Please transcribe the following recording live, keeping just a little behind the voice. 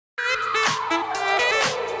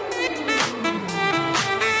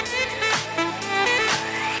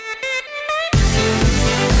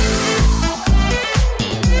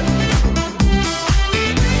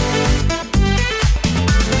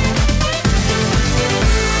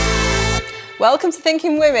Welcome to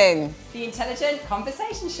Thinking Women, the intelligent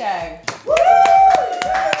conversation show. Woo!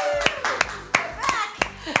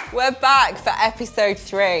 We're back for episode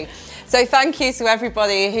 3. So thank you to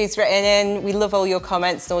everybody who's written in. We love all your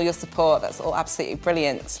comments and all your support. That's all absolutely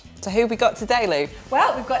brilliant. So who have we got today, Lou?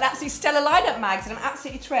 Well, we've got an absolutely stellar lineup, Mags, and I'm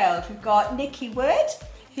absolutely thrilled. We've got Nikki Wood,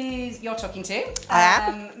 who you're talking to. I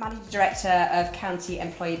am. Managing Director of County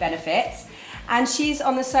Employee Benefits. And she's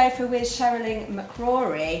on the sofa with Cherilyn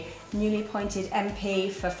Mackrory, newly appointed MP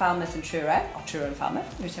for Falmouth and Truro, or Truro and Falmouth,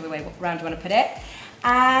 whichever way round you want to put it.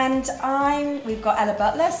 And we've got Ella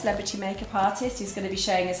Butler, celebrity makeup artist, who's going to be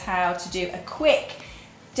showing us how to do a quick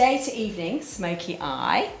day to evening smoky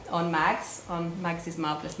eye on Mags's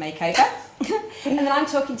marvellous makeover. And then I'm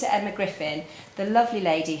talking to Emma Griffin, the lovely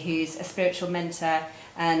lady who's a spiritual mentor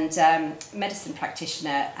and medicine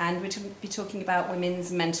practitioner, and we're going to be talking about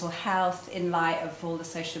women's mental health in light of all the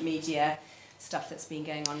social media stuff that's been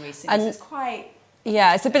going on recently. And so it's quite...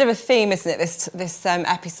 Yeah, it's a bit of a theme, isn't it, this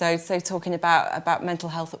episode, so talking about mental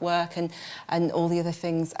health at work and all the other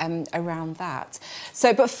things around that.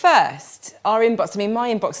 So, but first, our inbox, I mean,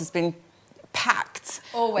 my inbox has been packed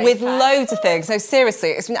with loads of things. So seriously,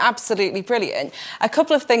 it's been absolutely brilliant. A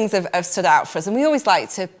couple of things have stood out for us, and we always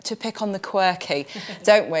like to pick on the quirky,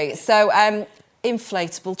 don't we? So,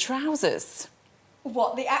 inflatable trousers.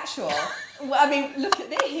 What, the actual? Well, I mean, look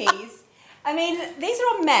at these. I mean, these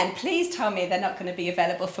are on men. Please tell me they're not going to be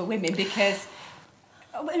available for women, because,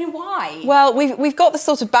 I mean, why? Well, we've got the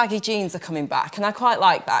sort of baggy jeans are coming back, and I quite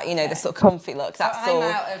like that, you know, the sort of comfy look. So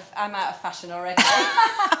I'm out of fashion already.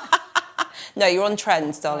 No, you're on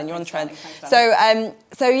trend, darling. You're on trend. So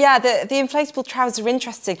yeah, the inflatable trousers are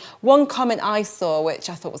interesting. One comment I saw, which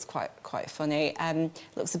I thought was quite funny,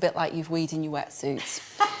 looks a bit like you've weed in your wetsuits.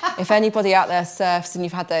 If anybody out there surfs and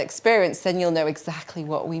you've had that experience, then you'll know exactly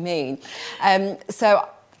what we mean. So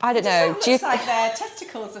I don't know. It looks like their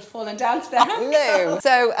testicles have fallen down to their ankles.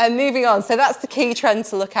 So moving on. So that's the key trend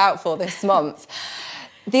to look out for this month.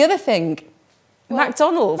 The other thing. Well,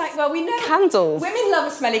 McDonald's, we know candles. Women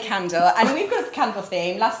love a smelly candle, and we've got a candle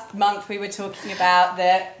theme. Last month we were talking about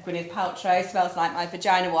the Gwyneth Paltrow Smells Like My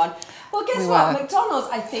Vagina one. Well, guess what? McDonald's,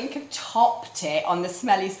 I think, have topped it on the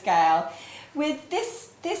smelly scale with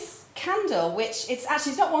this candle, which it's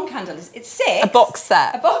not one candle, it's 6. A box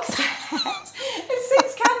set. A box set.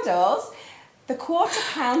 It's 6 candles. The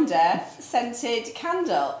quarter-pounder scented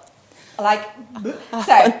candle. Like,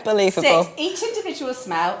 so unbelievable. 6. Each individual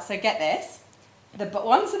smell, so get this.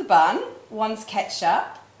 One's the bun, one's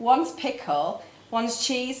ketchup, one's pickle, one's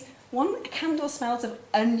cheese, one candle smells of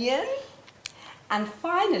onion, and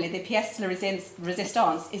finally the pièce de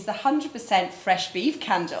résistance is the 100% fresh beef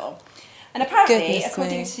candle. And apparently,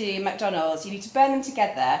 according to McDonald's, you need to burn them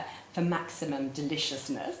together for maximum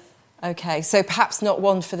deliciousness. Okay, so perhaps not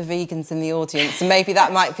one for the vegans in the audience, and maybe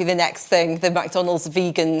that might be the next thing, the McDonald's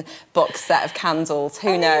vegan box set of candles,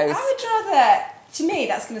 who knows? I would rather, to me,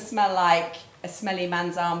 that's going to smell like a smelly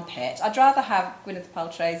man's armpit. I'd rather have Gwyneth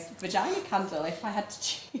Paltrow's vagina candle if I had to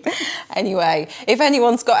choose. Anyway, if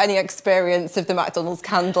anyone's got any experience of the McDonald's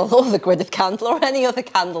candle or the Gwyneth candle or any other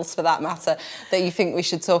candles for that matter that you think we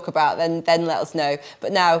should talk about, then let us know.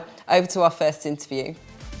 But now, over to our first interview.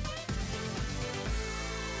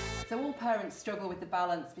 So all parents struggle with the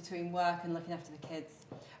balance between work and looking after the kids.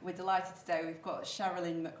 We're delighted today, we've got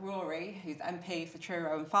Cherilyn Mackrory, who's MP for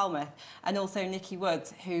Truro and Falmouth, and also Nikki Wood,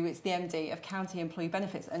 who is the MD of County Employee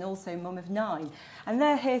Benefits and also mum of 9. And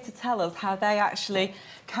they're here to tell us how they actually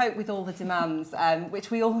cope with all the demands, which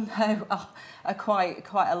we all know are quite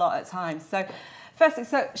a lot at times. So firstly,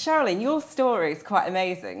 Cherilyn, your story is quite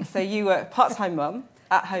amazing. So you were part-time mum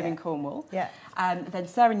at home in Cornwall. Yeah. Then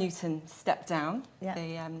Sarah Newton stepped down, yeah.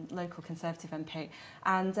 the local Conservative MP,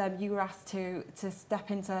 and you were asked to step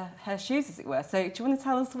into her shoes, as it were. So do you want to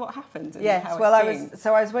tell us what happened? And yes, how well, it's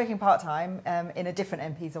I was working part-time in a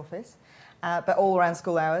different MP's office, but all around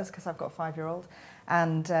school hours, because I've got a 5-year-old.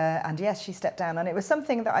 And yes, she stepped down, and it was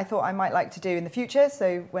something that I thought I might like to do in the future,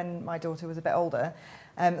 so when my daughter was a bit older.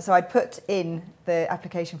 So I'd put in the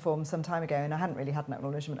application form some time ago, and I hadn't really had an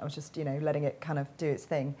acknowledgement. I was just, letting it kind of do its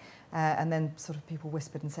thing. And then sort of people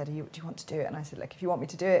whispered and said, do you want to do it? And I said, look, if you want me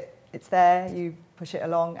to do it, it's there. You push it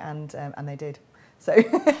along, and they did. So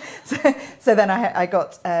then I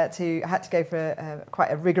had to go for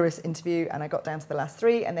quite a rigorous interview, and I got down to the last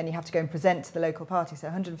 3, and then you have to go and present to the local party. So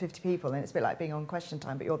 150 people, and it's a bit like being on Question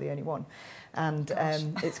Time, but you're the only one. And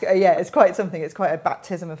it's quite something. It's quite a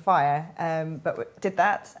baptism of fire. But did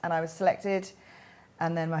that, and I was selected.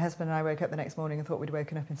 And then my husband and I woke up the next morning and thought we'd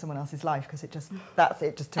woken up in someone else's life, because it just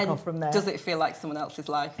took off from there. Does it feel like someone else's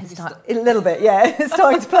life? A little bit, yeah. It's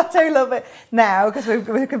starting to plateau a little bit now, because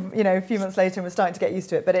we're a few months later and we're starting to get used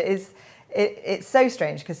to it. But it's so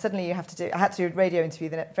strange, because suddenly I had to do a radio interview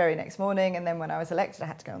the very next morning, and then when I was elected I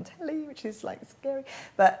had to go on telly, which is like scary.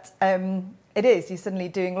 But it is, you're suddenly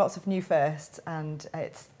doing lots of new firsts, and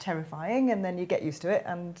it's terrifying, and then you get used to it,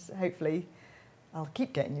 and hopefully I'll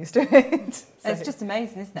keep getting used to it. So. It's just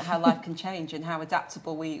amazing, isn't it, how life can change and how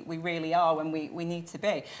adaptable we really are when we need to be.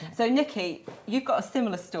 Yeah. So Nikki, you've got a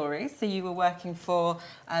similar story. So you were working for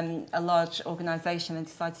a large organisation and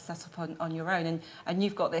decided to set up on your own, and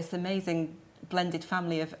you've got this amazing blended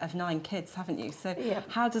family of 9 kids, haven't you? So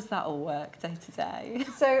how does that all work day to day?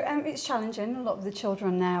 So it's challenging. A lot of the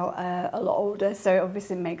children now are a lot older, so it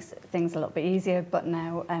obviously makes things a little bit easier, but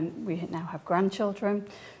now we now have grandchildren.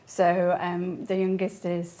 So the youngest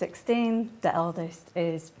is 16, the eldest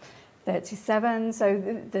is 37,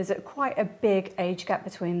 so there's quite a big age gap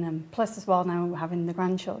between them. Plus as well now having the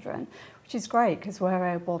grandchildren, which is great because we're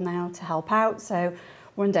able now to help out. So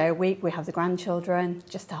one day a week we have the grandchildren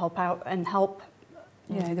just to help out and help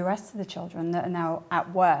the rest of the children that are now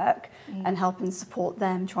at work and help and support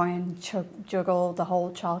them, try and juggle the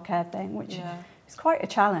whole childcare thing, which is quite a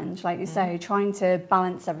challenge, like you say, trying to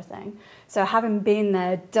balance everything. So having been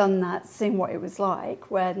there, done that, seen what it was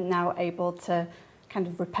like, we're now able to kind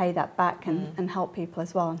of repay that back and help people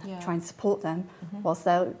as well, and try and support them whilst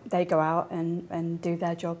they go out and do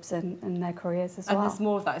their jobs and their careers as well. And there's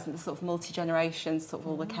more of that, isn't there, sort of multi-generation, sort of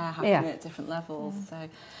all the care happening at different levels. So,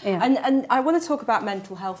 and I want to talk about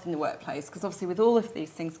mental health in the workplace, because obviously with all of these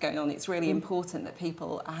things going on, it's really important that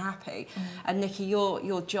people are happy. And Nikki,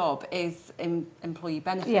 your job is in employee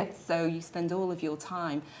benefits, so you spend all of your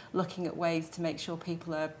time looking at ways to make sure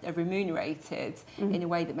people are remunerated in a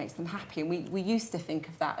way that makes them happy. And we used to think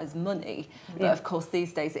of that as money, but of course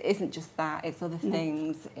these days it isn't just that, it's other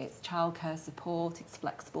things, it's childcare support, it's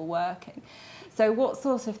flexible working. So what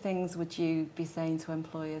sort of things would you be saying to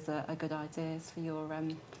employers are good ideas for your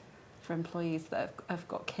for employees that have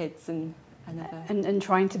got kids and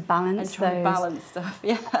trying to balance stuff?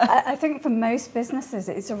 I think for most businesses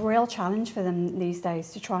it's a real challenge for them these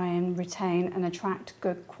days to try and retain and attract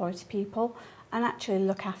good quality people and actually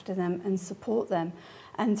look after them and support them.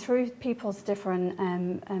 And through people's different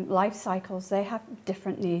life cycles, they have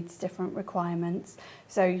different needs, different requirements.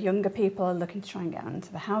 So younger people are looking to try and get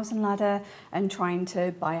onto the housing ladder and trying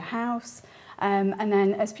to buy a house. And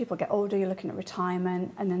then as people get older, you're looking at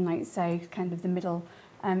retirement. And then, like you say, kind of the middle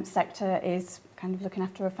sector is kind of looking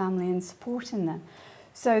after a family and supporting them.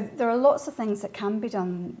 So there are lots of things that can be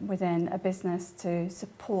done within a business to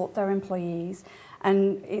support their employees.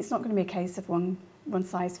 And it's not going to be a case of one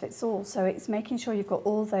size fits all. So it's making sure you've got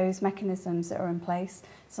all those mechanisms that are in place.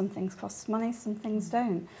 Some things cost money, some things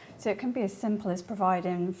don't. So it can be as simple as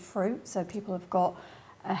providing fruit, so people have got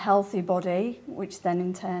a healthy body, which then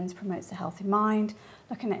in turn promotes a healthy mind.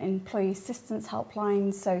 Looking at employee assistance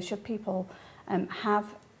helplines, so should people have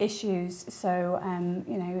issues, so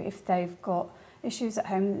if they've got issues at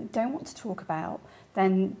home that they don't want to talk about,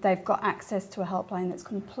 then they've got access to a helpline that's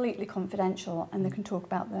completely confidential and they can talk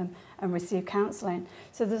about them and receive counselling.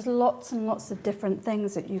 So there's lots and lots of different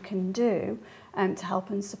things that you can do to help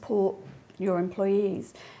and support your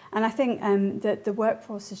employees. And I think that the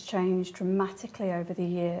workforce has changed dramatically over the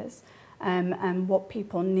years and what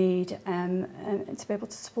people need to be able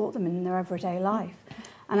to support them in their everyday life.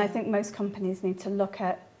 And I think most companies need to look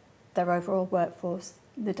at their overall workforce,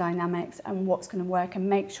 the dynamics and what's going to work, and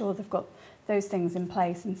make sure they've got those things in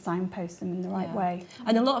place and signpost them in the right way.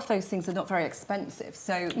 And a lot of those things are not very expensive,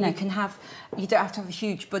 so you don't have to have a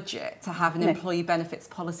huge budget to have an employee benefits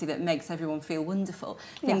policy that makes everyone feel wonderful.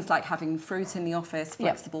 Things like having fruit in the office,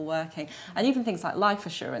 flexible working, and even things like life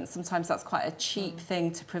assurance. Sometimes that's quite a cheap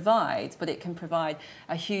thing to provide, but it can provide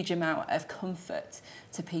a huge amount of comfort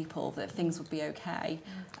to people that things would be okay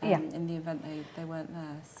in the event they weren't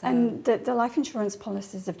there. So. And the life insurance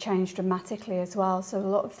policies have changed dramatically as well, so a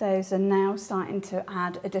lot of those are now starting to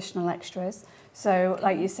add additional extras. So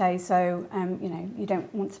like you say, you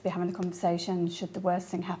don't want to be having a conversation should the worst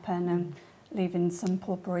thing happen and leaving some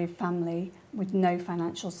poor bereaved family with no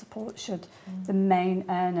financial support should the main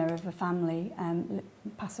earner of a family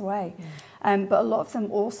pass away. But a lot of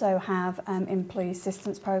them also have employee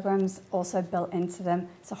assistance programs also built into them.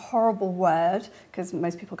 It's a horrible word because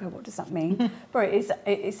most people go, what does that mean? But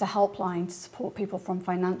it's a helpline to support people from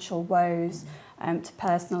financial woes to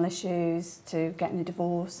personal issues, to getting a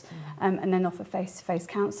divorce, and then offer face-to-face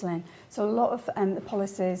counselling. So a lot of the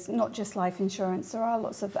policies, not just life insurance, there are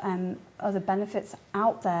lots of other benefits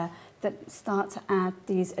out there that start to add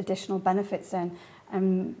these additional benefits in,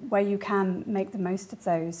 where you can make the most of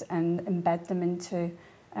those and embed them into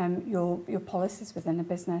your policies within a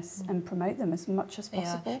business and promote them as much as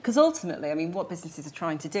possible. Because ultimately, I mean, what businesses are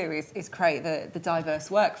trying to do is create the diverse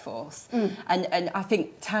workforce. And I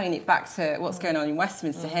think tying it back to what's going on in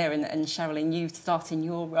Westminster here, and Cherilyn, you starting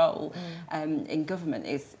your role in government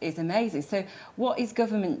is amazing. So what is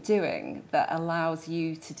government doing that allows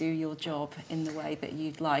you to do your job in the way that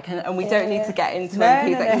you'd like? And we don't need to get into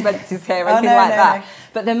MPs' expenses here or anything that.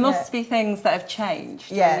 But there must be things that have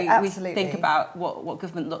changed. Yeah, we absolutely. think about what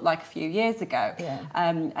government looked like a few years ago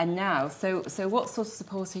and now. So what sort of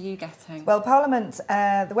support are you getting? Well, Parliament,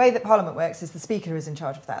 the way that Parliament works is the Speaker is in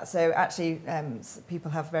charge of that. So actually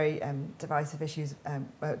people have very divisive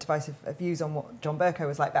views on what John Bercow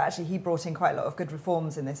was like, but actually he brought in quite a lot of good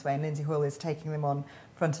reforms in this way, and Lindsay Hoyle is taking them on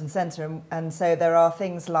front and centre. And so there are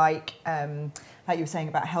things like you were saying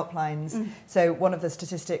about helplines. So one of the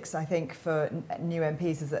statistics I think for new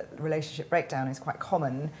MPs is that relationship breakdown is quite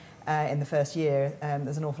common. In the first year,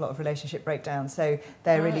 there's an awful lot of relationship breakdown, so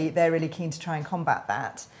they're really keen to try and combat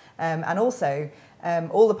that. And also,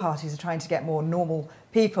 all the parties are trying to get more normal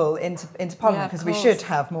people into Parliament, because we should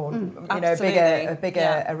have more, a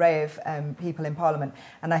bigger array of people in Parliament.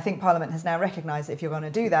 And I think Parliament has now recognised that if you're going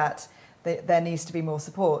to do that, there needs to be more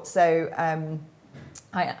support. So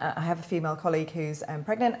I have a female colleague who's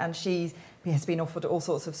pregnant, and she has been offered all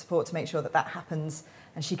sorts of support to make sure that happens,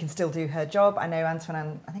 and she can still do her job. I know I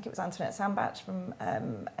think it was Antoinette Sandbach from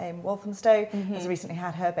Walthamstow has recently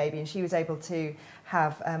had her baby, and she was able to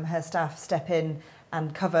have her staff step in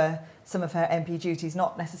and cover some of her MP duties,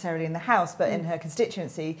 not necessarily in the House, but in her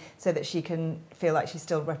constituency, so that she can feel like she's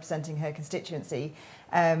still representing her constituency.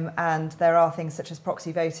 And there are things such as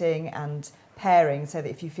proxy voting and pairing, so that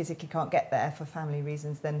if you physically can't get there for family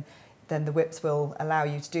reasons, then the whips will allow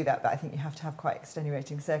you to do that, but I think you have to have quite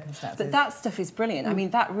extenuating circumstances. But that stuff is brilliant. I mean,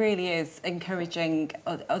 that really is encouraging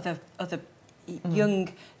other young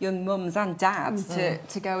mums and dads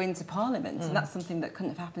to go into Parliament, and that's something that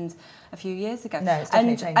couldn't have happened a few years ago. No, it's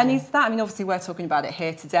definitely changing. And is that, I mean, obviously we're talking about it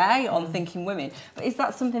here today on Thinking Women, but is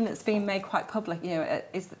that something that's being made quite public? You know,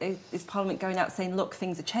 is Parliament going out saying, look,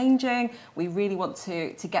 things are changing, we really want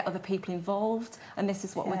to get other people involved, and this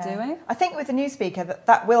is what we're doing? I think with the new Speaker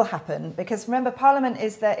that will happen, because remember, Parliament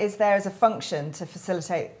is there as a function to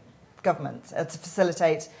facilitate government, to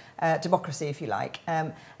facilitate democracy, if you like,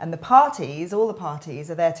 and the parties, all the parties,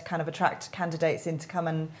 are there to kind of attract candidates in to come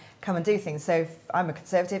and do things. So I'm a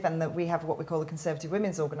Conservative, and we have what we call the Conservative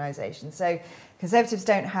Women's Organisation. So Conservatives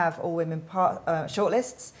don't have all women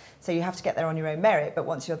shortlists, so you have to get there on your own merit. But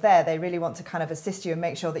once you're there, they really want to kind of assist you and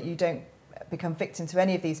make sure that you don't become victim to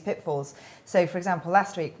any of these pitfalls. So, for example,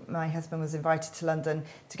 last week my husband was invited to London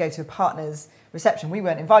to go to a partner's reception. We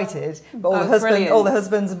weren't invited, but all the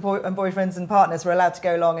husbands and boyfriends and partners were allowed to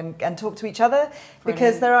go along and talk to each other.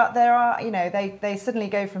 Because there are they suddenly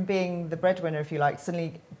go from being the breadwinner, if you like, to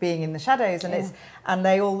suddenly being in the shadows, and and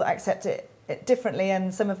they all accept it differently,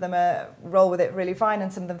 and some of them roll with it really fine,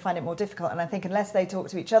 and some of them find it more difficult. And I think unless they talk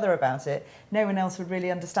to each other about it, no one else would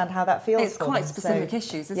really understand how that feels. It's quite specific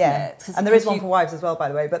issues, isn't it? And there is one for wives as well, by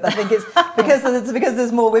the way. But I think it's because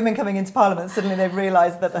there's more women coming into Parliament. Suddenly they've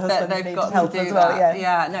realised that the husbands need help as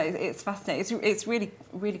well. No, it's fascinating. It's really,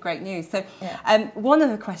 really great news. So, one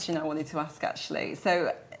other question I wanted to ask actually.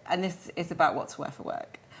 So, and this is about what to wear for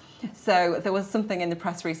work. So there was something in the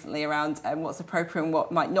press recently around what's appropriate and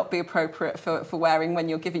what might not be appropriate for wearing when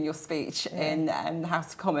you're giving your speech in the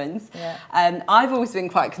House of Commons. I've always been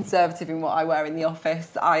quite conservative in what I wear in the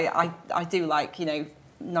office. I do like,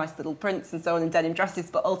 nice little prints and so on, and denim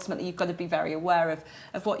dresses, but ultimately you've got to be very aware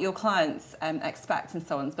of what your clients expect and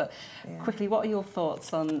so on. But quickly, what are your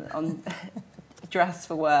thoughts on dress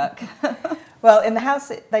for work? Well, in the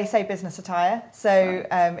House, they say business attire, so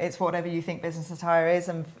it's whatever you think business attire is,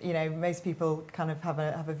 and most people kind of have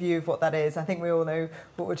a view of what that is. I think we all know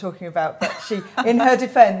what we're talking about, but she, in her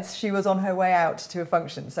defence, she was on her way out to a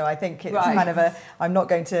function, so I think it's kind of I'm not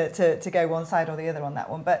going to go one side or the other on that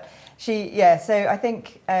one, but so I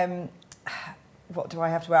think. What do I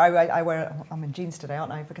have to wear? I'm in jeans today,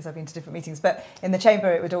 aren't I? Because I've been to different meetings. But in the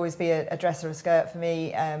chamber, it would always be a dress or a skirt for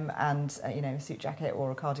me, and a suit jacket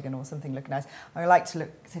or a cardigan or something looking nice. I like to look,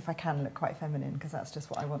 if I can, look quite feminine, because that's just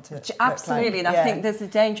what I want to. Absolutely, look like. And I think there's a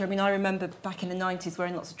danger. I mean, I remember back in the 90s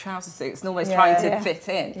wearing lots of trouser suits and almost trying to fit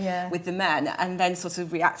in with the men, and then sort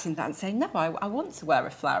of reacting to that and saying, no, I want to wear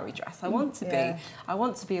a flowery dress. I want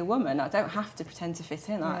to be a woman. I don't have to pretend to fit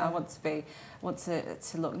in. I want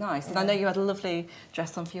to look nice. And I know you had a lovely you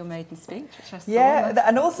dress on for your maiden speech, which I saw. Yeah,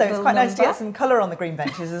 and also it's quite nice to get number. some colour on the green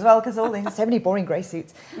benches as well, because there's so many boring grey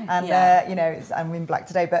suits, and you know, I'm in black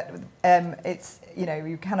today, but it's, you know,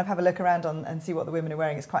 you kind of have a look around and see what the women are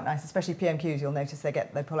wearing. It's quite nice, especially PMQs. You'll notice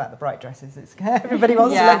they pull out the bright dresses. It's everybody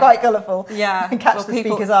wants to look quite colourful. Yeah, and catch the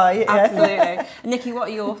speaker's eye. Absolutely. Nikki, what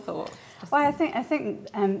are your thoughts? Well, I think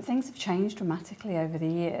things have changed dramatically over the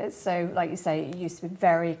years. So, like you say, it used to be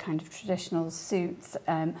very kind of traditional suits,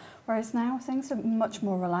 whereas now things are much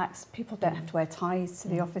more relaxed. People don't have to wear ties to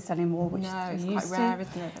the office anymore, which it's used quite rare, to.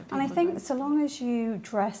 isn't it? And I think so long as you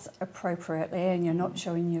dress appropriately and you're not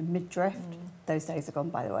showing your midriff, those days are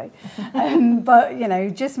gone, by the way. But you know,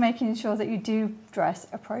 just making sure that you do dress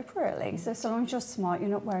appropriately. So long as you're smart, you're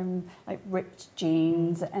not wearing like ripped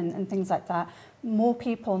jeans and things like that. More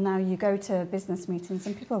people now, you go to business meetings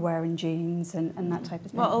and people are wearing jeans and that type of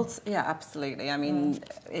thing. Well, yeah, absolutely. I mean,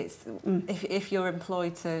 it's if you're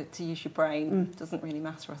employed to use your brain, it doesn't really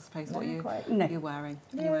matter, I suppose, what you're wearing.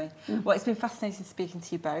 Anyway, well, it's been fascinating speaking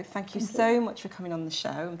to you both. Thank you so much for coming on the show,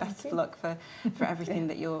 and best of luck for everything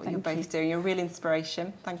that you're both doing. You're a real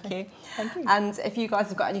inspiration. Thank you. Thank you. And if you guys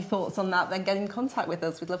have got any thoughts on that, then get in contact with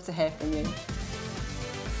us. We'd love to hear from you.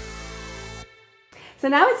 So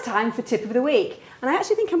now it's time for Tip of the Week. And I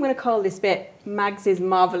actually think I'm going to call this bit Mags's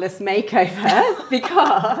Marvellous Makeover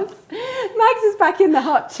because Mags is back in the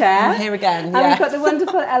hot chair. Here again, And we've got the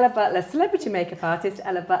wonderful Ella Butler, celebrity makeup artist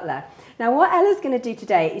Ella Butler. Now what Ella's going to do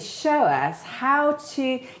today is show us how to,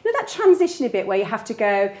 you know, that transition a bit where you have to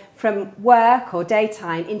go from work or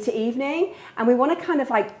daytime into evening, and we want to kind of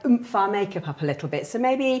like oomph our makeup up a little bit. So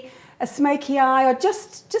maybe a smoky eye, or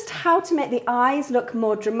just how to make the eyes look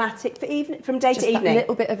more dramatic for from day to evening. A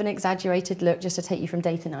little bit of an exaggerated look just to take you from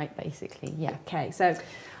day to night, basically, yeah. Okay, so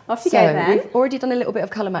off you go then. We've already done a little bit of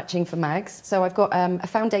colour matching for Mags. So I've got a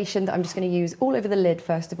foundation that I'm just going to use all over the lid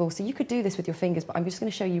first of all. So you could do this with your fingers, but I'm just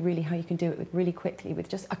going to show you really how you can do it really quickly with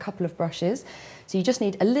just a couple of brushes. So you just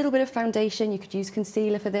need a little bit of foundation. You could use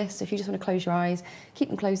concealer for this. So if you just want to close your eyes, keep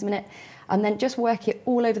them closed a minute, and then just work it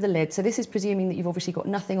all over the lid. So this is presuming that you've obviously got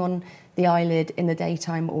nothing on the eyelid in the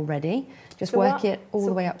daytime already. Just work it all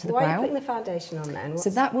the way up to the brow. Why are you putting the foundation on then? So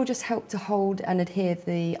that will just help to hold and adhere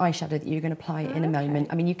the eyeshadow that you're going to apply in a moment.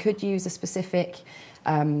 I mean, you could use a specific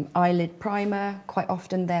eyelid primer. Quite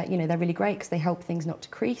often they're really great because they help things not to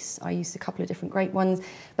crease. I used a couple of different great ones,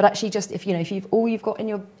 but actually just if all you've got in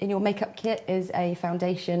your makeup kit is a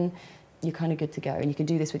foundation, you're kind of good to go. And you can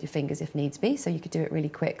do this with your fingers if needs be. So you could do it really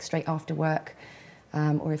quick, straight after work,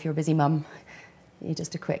 or if you're a busy mum, you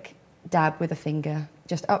just a quick dab with a finger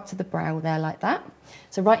just up to the brow there like that.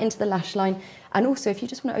 So right into the lash line. And also if you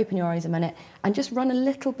just want to open your eyes a minute and just run a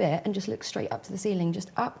little bit and just look straight up to the ceiling, just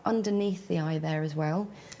up underneath the eye there as well.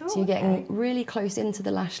 So you're getting really close into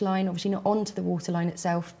the lash line, obviously not onto the waterline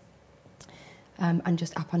itself, and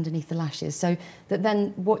just up underneath the lashes. So that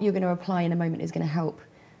then what you're going to apply in a moment is going to help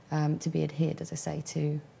to be adhered, as I say,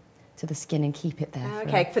 to the skin and keep it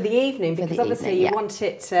there. For the evening, because obviously you want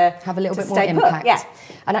it to have a little bit more put. impact. Yeah.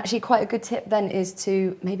 And actually quite a good tip then is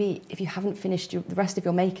to maybe, if you haven't finished the rest of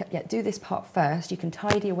your makeup yet, do this part first. You can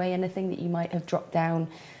tidy away anything that you might have dropped down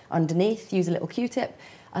underneath, use a little Q-tip,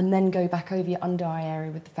 and then go back over your under eye area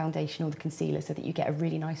with the foundation or the concealer so that you get a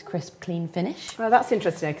really nice, crisp, clean finish. Well, that's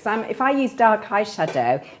interesting, because if I use dark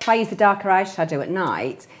eyeshadow, if I use the darker eyeshadow at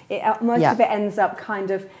night, most of it ends up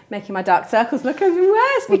kind of making my dark circles look even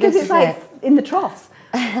worse, because it's like in the troughs.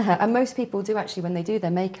 And most people do actually, when they do their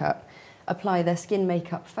makeup, apply their skin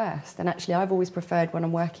makeup first. And actually, I've always preferred when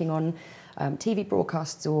I'm working on TV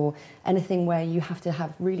broadcasts or anything where you have to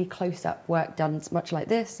have really close-up work done, much like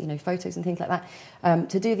this, photos and things like that,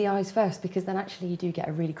 to do the eyes first, because then actually you do get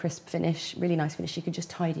a really crisp finish, really nice finish. You can just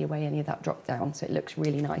tidy away any of that drop down, so it looks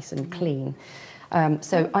really nice and clean.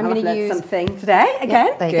 So I'm going to use something today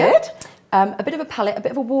again. There you go. A bit of a palette, a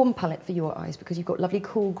bit of a warm palette for your eyes, because you've got lovely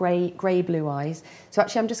cool grey blue eyes. So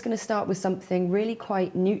actually I'm just going to start with something really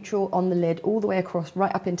quite neutral on the lid, all the way across,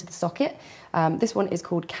 right up into the socket. This one is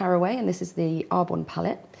called Caraway, and this is the Arbonne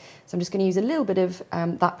palette. So I'm just going to use a little bit of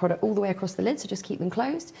that product all the way across the lid, so just keep them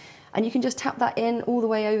closed. And you can just tap that in all the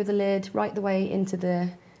way over the lid, right the way into the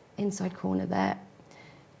inside corner there.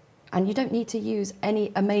 And you don't need to use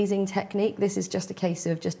any amazing technique. This is just a case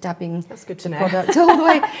of just dabbing the product all the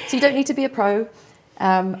way. So you don't need to be a pro.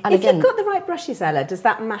 And if you've got the right brushes, Ella, does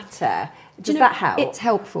that matter? Does that help? It's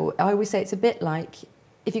helpful. I always say it's a bit like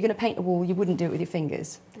if you're going to paint a wall, you wouldn't do it with your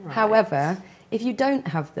fingers. Right. However, if you don't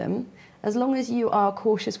have them, as long as you are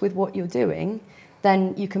cautious with what you're doing,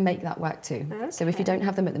 then you can make that work too. Okay. So if you don't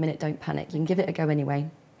have them at the minute, don't panic. You can give it a go anyway.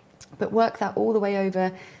 But work that all the way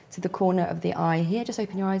over to the corner of the eye here. Just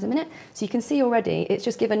open your eyes a minute. So you can see already, it's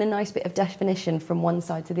just given a nice bit of definition from one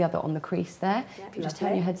side to the other on the crease there. Yeah, if you just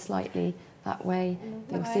turn your head slightly that way,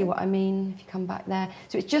 you'll see what I mean if you come back there.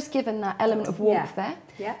 So it's just given that element of warmth there.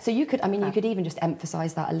 Yeah. So you could, I mean, you could even just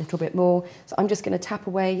emphasise that a little bit more. So I'm just going to tap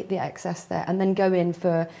away the excess there and then go in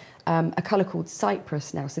for a colour called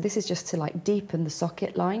Cypress now. So this is just to like deepen the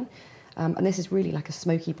socket line. And this is really like a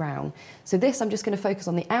smoky brown. So this, I'm just going to focus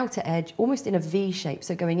on the outer edge, almost in a V shape.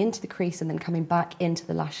 So going into the crease and then coming back into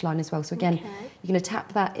the lash line as well. So again, you're going to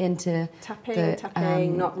tap that into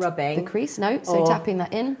tapping, not rubbing. The crease, no. So tapping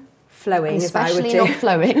that in. Flowing, especially as I would do. Not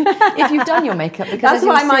flowing. If you've done your makeup, because that's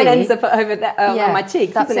why mine ends up over there on my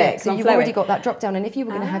cheeks, that's isn't it? So you've already got that drop down, and if you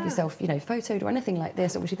were going to have yourself, you know, photoed or anything like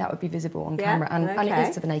this, obviously that would be visible on camera, and it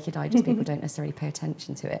is to the naked eye. Just people don't necessarily pay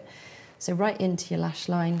attention to it. So right into your lash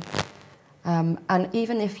line. And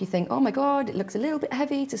even if you think, oh my God, it looks a little bit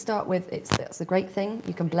heavy to start with, that's the great thing.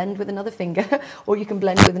 You can blend with another finger or you can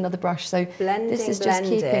blend with another brush. So this is just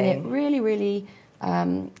keeping it really, really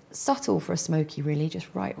subtle for a smoky, really, just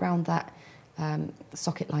right around that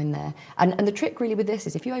socket line there. And the trick really with this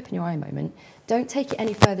is if you open your eye a moment, don't take it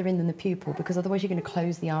any further in than the pupil, because otherwise you're going to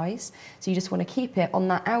close the eyes. So you just want to keep it on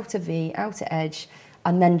that outer V, outer edge,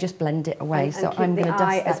 and then just blend it away. And so keep I'm going to the dust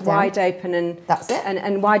eye that as down. wide open and that's it,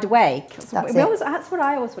 and wide awake. That's it. That's what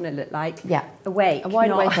I always want to look like. Yeah, awake, a wide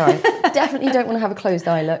awake eye. Definitely don't want to have a closed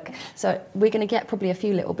eye look. So we're going to get probably a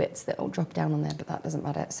few little bits that will drop down on there, but that doesn't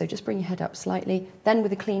matter. So just bring your head up slightly. Then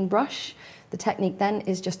with a clean brush, the technique then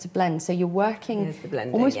is just to blend. So you're working,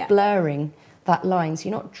 almost blurring that line. So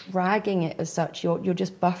you're not dragging it as such. You're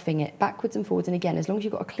just buffing it backwards and forwards. And again, as long as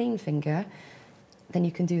you've got a clean finger, then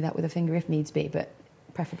you can do that with a finger if needs be. But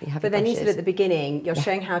preferably have. But then you said at the beginning, you're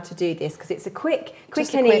showing how to do this because it's a quick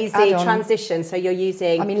and easy transition. So you're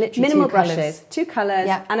using minimal brushes, 2 colours,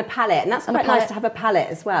 and a palette, and that's quite nice to have a palette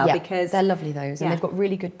as well because they're lovely those, and they've got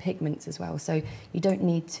really good pigments as well. So you don't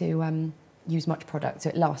need to use much product, so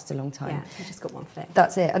it lasts a long time. Yeah, you just got one flip.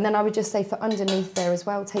 That's it. And then I would just say for underneath there as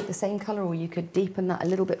well, take the same colour, or you could deepen that a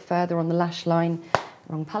little bit further on the lash line.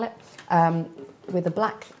 Wrong palette. With a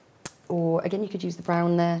black. Or again, you could use the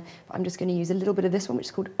brown there, but I'm just going to use a little bit of this one, which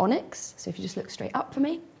is called Onyx. So if you just look straight up for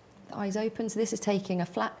me, the eyes open. So this is taking a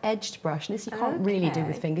flat-edged brush, and this you can't really do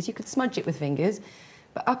with fingers. You could smudge it with fingers,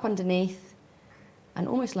 but up underneath, and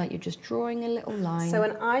almost like you're just drawing a little line. So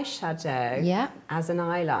an eyeshadow as an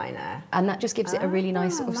eyeliner. And that just gives it a really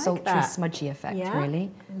nice sort of sultry, smudgy effect,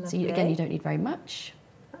 really. So again, you don't need very much.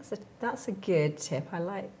 That's a good tip. I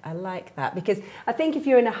like that, because I think if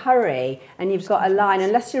you're in a hurry and you've got a line,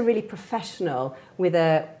 unless you're really professional with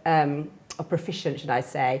or proficient, should I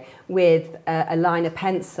say, with a liner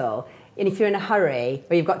pencil, and if you're in a hurry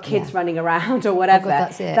or you've got kids running around or whatever,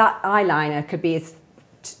 that eyeliner could be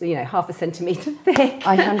half a centimetre thick.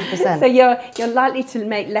 100%. So you're likely to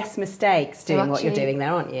make less mistakes doing what you're doing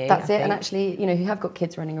there, aren't you? That's it. And actually, if you have got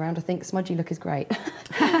kids running around, I think smudgy look is great.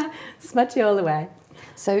 Smudgy all the way.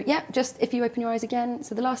 So yeah, just if you open your eyes again,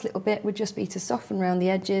 so the last little bit would just be to soften around the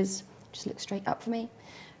edges. Just look straight up for me.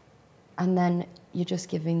 And then you're just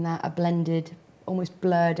giving that a blended, almost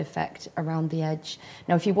blurred effect around the edge.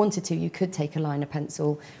 Now, if you wanted to, you could take a liner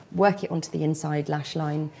pencil, work it onto the inside lash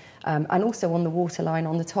line, and also on the waterline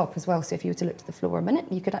on the top as well. So if you were to look to the floor a minute,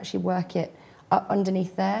 you could actually work it up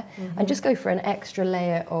underneath there, and just go for an extra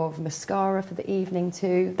layer of mascara for the evening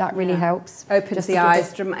too. That really helps. Opens the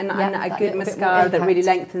eyes, and a good mascara that really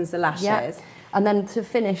lengthens the lashes. Yeah. And then to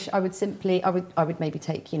finish, I would maybe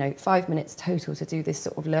take 5 minutes total to do this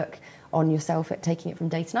sort of look on yourself, at taking it from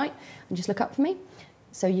day to night, and just look up for me.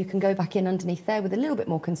 So you can go back in underneath there with a little bit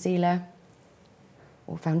more concealer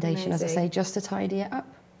or foundation, as I say, just to tidy it up.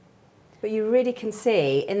 But you really can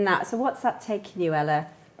see in that. So what's that taking you, Ella?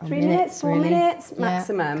 3 minutes, 4 minutes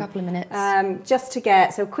maximum. A couple of minutes. Just to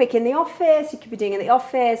get quick in the office. You could be doing it in the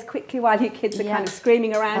office quickly while your kids are kind of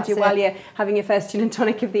screaming around you while you're having your first gin and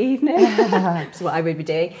tonic of the evening. Which is what I would be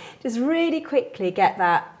doing. Just really quickly get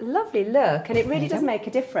that lovely look, and it really does make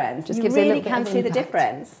a difference. Just you gives really it a can see the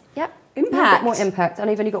difference. Yep. Impact. A bit more impact. And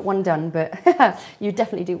I've only got one done, but you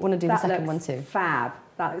definitely do want to do the second one too. Fab.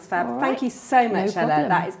 That looks fab. Thank you so much, Ella.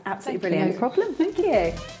 That is absolutely brilliant. No problem. Thank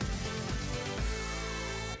you.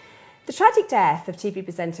 The tragic death of TV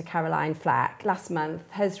presenter Caroline Flack last month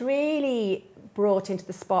has really brought into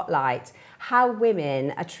the spotlight how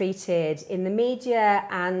women are treated in the media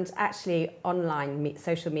and actually online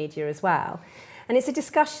social media as well. And it's a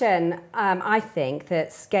discussion, I think,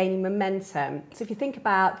 that's gaining momentum. So if you think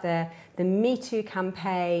about the Me Too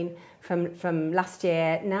campaign from last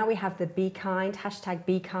year, now we have the Be Kind, hashtag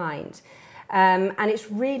Be Kind. And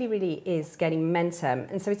it's really is gaining momentum.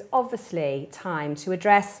 And so it's obviously time to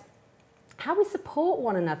address how we support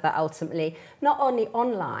one another ultimately, not only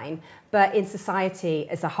online, but in society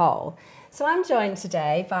as a whole. So I'm joined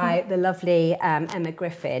today by the lovely Emma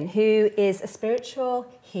Griffin, who is a spiritual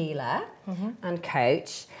healer and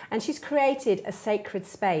coach, and she's created a sacred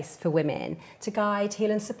space for women to guide,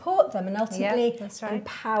 heal and support them and ultimately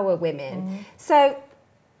empower women. So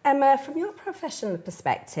Emma, from your professional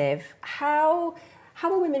perspective, how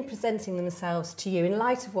are women presenting themselves to you in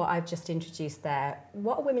light of what I've just introduced there?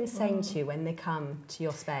 What are women saying to you when they come to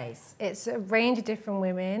your space? It's a range of different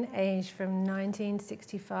women, aged from 19 to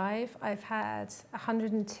 65. I've had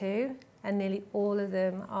 102, and nearly all of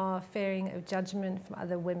them are fearing of judgment from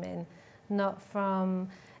other women, not from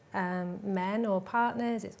men or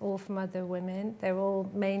partners. It's all from other women. They're all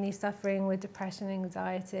mainly suffering with depression and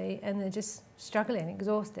anxiety, and they're just struggling,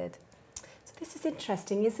 exhausted. So this is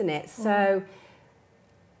interesting, isn't it? So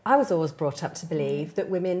I was always brought up to believe that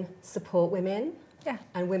women support women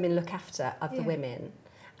and women look after other women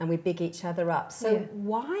and we big each other up. So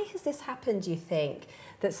why has this happened, do you think,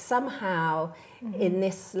 that somehow in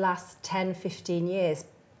this last 10, 15 years,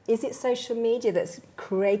 is it social media that's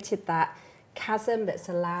created that chasm, that's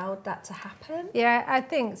allowed that to happen? Yeah, I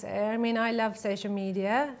think so. I mean, I love social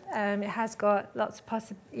media. It has got lots of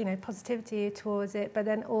positivity towards it, but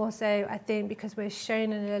then also I think because we're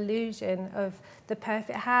shown an illusion of the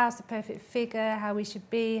perfect house, the perfect figure, how we should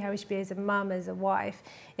be as a mum, as a wife,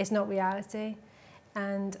 it's not reality.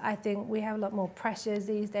 And I think we have a lot more pressures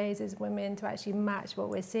these days as women to actually match what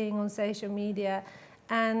we're seeing on social media.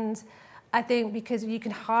 And I think because you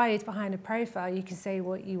can hide behind a profile, you can say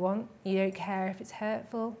what you want, you don't care if it's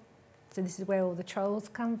hurtful. So this is where all the trolls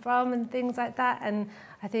come from and things like that. And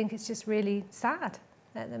I think it's just really sad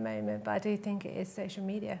at the moment, but I do think it is social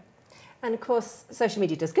media. And of course, social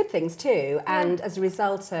media does good things too. And as a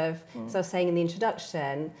result of, as I was saying in the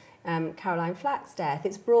introduction, Caroline Flack's death,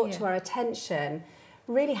 it's brought to our attention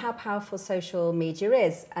really how powerful social media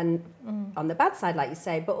is, and on the bad side, like you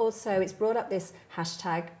say, but also it's brought up this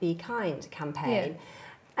hashtag Be Kind campaign.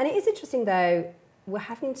 And it is interesting though, we're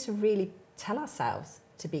having to really tell ourselves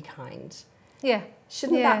to be kind. Yeah.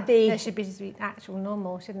 Shouldn't that be... There should be actual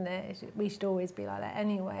normal, shouldn't it? We should always be like that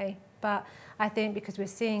anyway. But I think because we're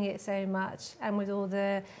seeing it so much, and with all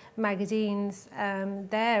the magazines,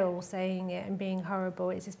 they're all saying it and being horrible,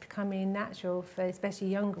 it's just becoming natural for especially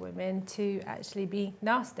younger women to actually be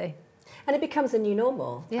nasty. And it becomes a new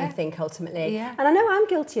normal, I think, ultimately. Yeah. And I know I'm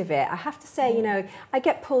guilty of it. I have to say, you know, I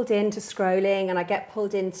get pulled into scrolling and I get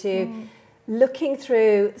pulled into looking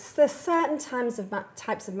through the certain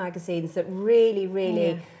types of magazines that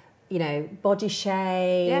really, you know, body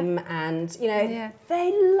shame and, you know,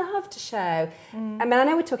 they love to show. I mean, I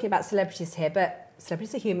know we're talking about celebrities here, but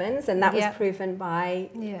celebrities are humans, and that was proven by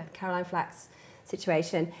Caroline Flack's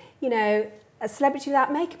situation. You know, a celebrity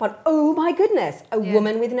without makeup on, oh my goodness, a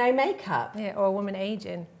woman with no makeup. Yeah, or a woman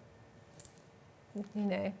aging. You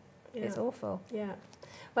know, it's awful. Yeah.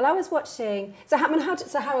 Well, I was watching. So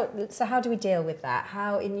how do we deal with that?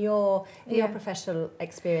 How in your professional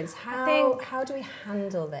experience, how do we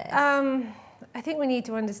handle this? I think we need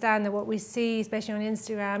to understand that what we see, especially on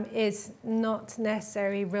Instagram, is not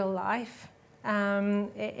necessarily real life.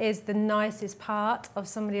 It is the nicest part of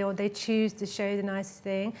somebody, or they choose to show the nicest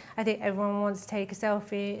thing. I think everyone wants to take a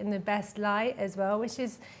selfie in the best light as well, which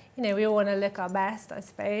is, you know, we all want to look our best, I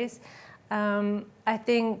suppose. I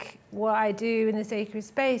think what I do in the sacred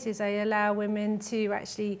space is I allow women to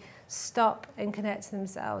actually stop and connect to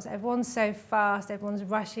themselves. Everyone's so fast, everyone's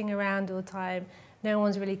rushing around all the time. No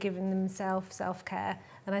one's really giving themselves self-care.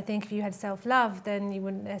 And I think if you had self-love, then you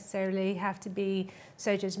wouldn't necessarily have to be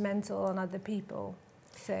so judgmental on other people.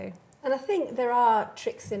 So. And I think there are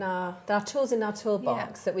tools in our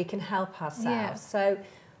toolbox that we can help ourselves. Yeah. So,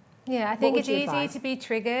 yeah, I think it's easy to be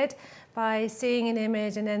triggered by seeing an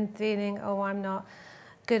image and then feeling, oh, I'm not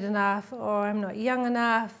good enough, or I'm not young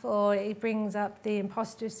enough, or it brings up the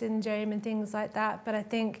imposter syndrome and things like that. But I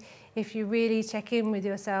think if you really check in with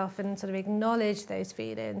yourself and sort of acknowledge those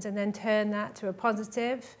feelings and then turn that to a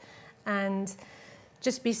positive and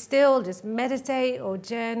just be still, just meditate or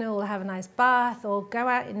journal or have a nice bath or go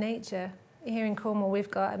out in nature. Here in Cornwall, we've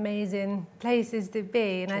got amazing places to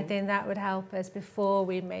be, and I think that would help us before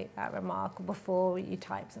we make that remark or before you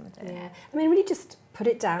type something. Yeah, I mean, really just put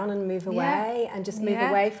it down and move away and just move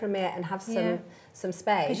away from it and have some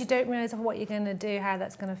space. Because you don't realise what you're going to do, how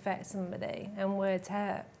that's going to affect somebody, and words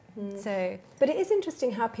hurt. So, but it is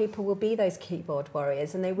interesting how people will be those keyboard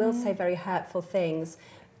warriors and they will say very hurtful things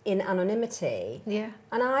in anonymity. Yeah.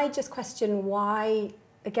 And I just question why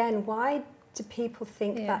do people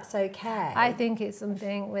think that's okay? I think it's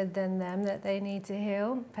something within them that they need to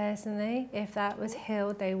heal, personally. If that was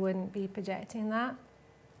healed, they wouldn't be projecting that.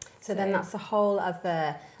 So then that's a whole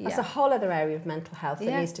other area of mental health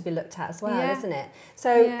that needs to be looked at as well, isn't it?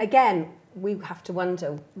 So again, we have to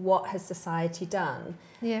wonder, what has society done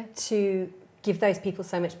to give those people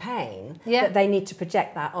so much pain that they need to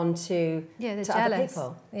project that onto to other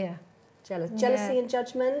people? Jealousy and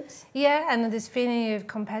judgment. And this feeling of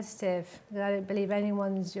competitive. I don't believe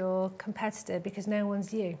anyone's your competitor because no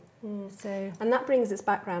one's you. So, and that brings us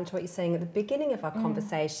back round to what you're saying at the beginning of our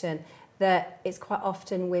conversation, that it's quite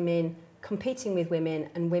often women competing with women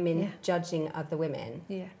and women judging other women.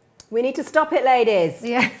 We need to stop it, ladies.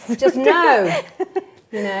 Just know,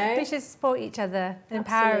 you know. We should support each other,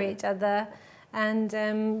 empower each other,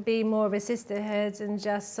 and be more of a sisterhood and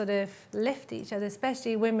just sort of lift each other,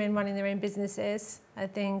 especially women running their own businesses. I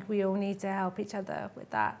think we all need to help each other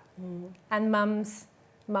with that. And mums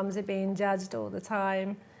are being judged all the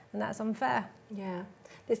time, and that's unfair.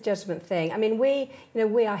 This judgment thing. I mean,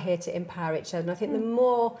 we are here to empower each other, and I think the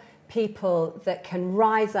more people that can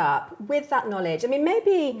rise up with that knowledge. I mean,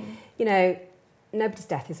 maybe, you know, nobody's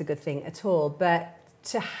death is a good thing at all, but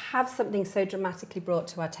to have something so dramatically brought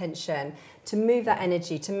to our attention, to move that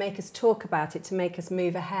energy, to make us talk about it, to make us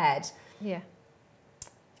move ahead.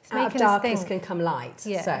 Out of darkness can come light.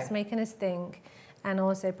 It's making us think, and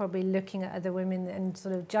also probably looking at other women and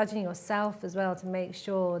sort of judging yourself as well to make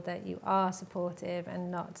sure that you are supportive and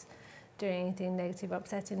not doing anything negative,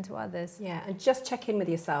 upsetting to others. And just check in with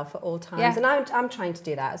yourself at all times. And I'm trying to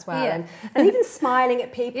do that as well. And even smiling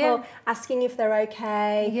at people, asking if they're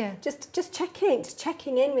okay. Just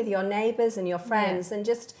checking in with your neighbours and your friends and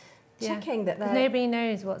just checking that they're... Nobody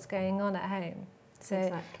knows what's going on at home.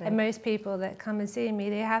 So, and most people that come and see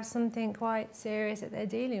me, they have something quite serious that they're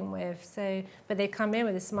dealing with. So, but they come in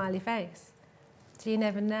with a smiley face. So you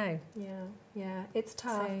never know. It's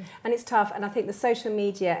tough. And it's tough. And I think the social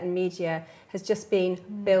media and media has just been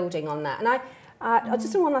building on that. And I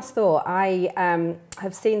just one last thought. I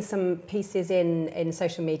have seen some pieces in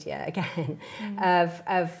social media, again,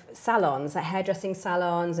 of salons, like hairdressing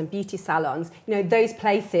salons and beauty salons. You know, those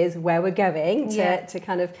places where we're going to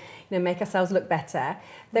kind of, you know, make ourselves look better.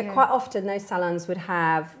 That quite often those salons would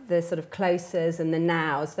have the sort of Closers and the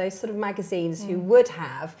Nows, those sort of magazines who would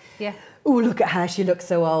have, oh, look at her, she looks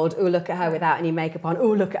so old. Oh, look at her without any makeup on.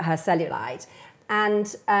 Oh, look at her cellulite.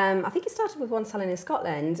 And I think it started with one salon in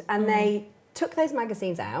Scotland, and they took those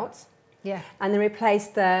magazines out and they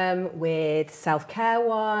replaced them with self-care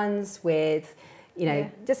ones, with, you know,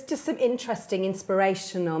 just some interesting,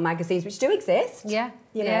 inspirational magazines, which do exist.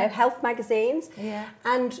 You know, health magazines.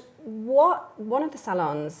 And what one of the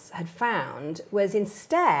salons had found was,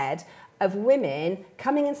 instead of women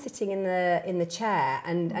coming and sitting in the chair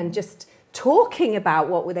and just talking about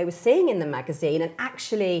what they were seeing in the magazine and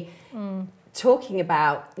actually talking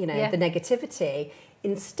about, you know, the negativity,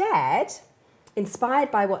 instead,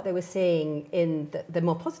 inspired by what they were seeing in the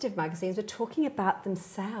more positive magazines, were talking about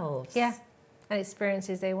themselves. And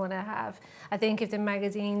experiences they want to have. I think if the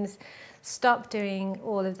magazines stop doing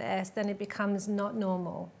all of this, then it becomes not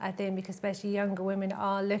normal. I think because especially younger women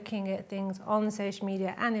are looking at things on social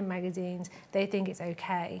media and in magazines, they think it's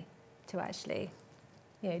okay to actually,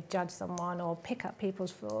 you know, judge someone or pick up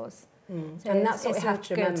people's flaws. So and that's what we have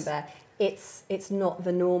to remember. It's not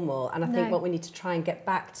the normal. And I think what we need to try and get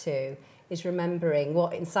back to is remembering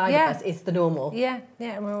what inside of us is the normal.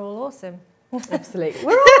 And we're all awesome. Absolutely.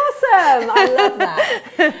 We're awesome! I love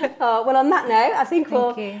that. Well, on that note, I think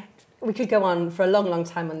we could go on for a long, long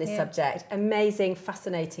time on this subject. Amazing,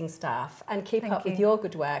 fascinating stuff. And keep up with your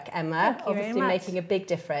good work, Emma. Obviously making a big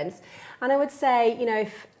difference. And I would say, you know,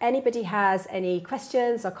 if anybody has any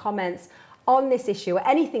questions or comments on this issue or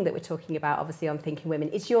anything that we're talking about, obviously on Thinking Women,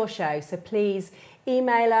 it's your show. So please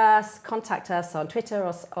email us, contact us on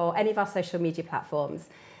Twitter or any of our social media platforms.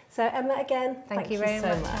 So Emma, again, thank you very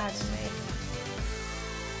much for having me.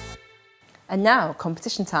 And now,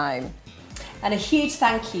 competition time. And a huge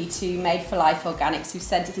thank you to Made for Life Organics, who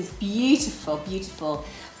sent us this beautiful, beautiful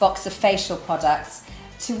box of facial products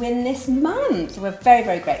to win this month. We're very,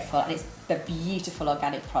 very grateful, and it's the beautiful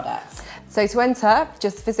organic products. So to enter,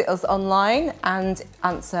 just visit us online and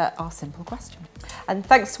answer our simple question. And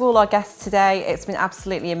thanks to all our guests today. It's been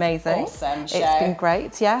absolutely amazing. Awesome show. It's been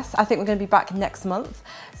great, yes. I think we're going to be back next month.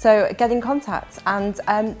 So get in contact, and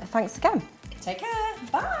thanks again. Take care.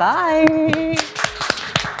 Bye. Bye.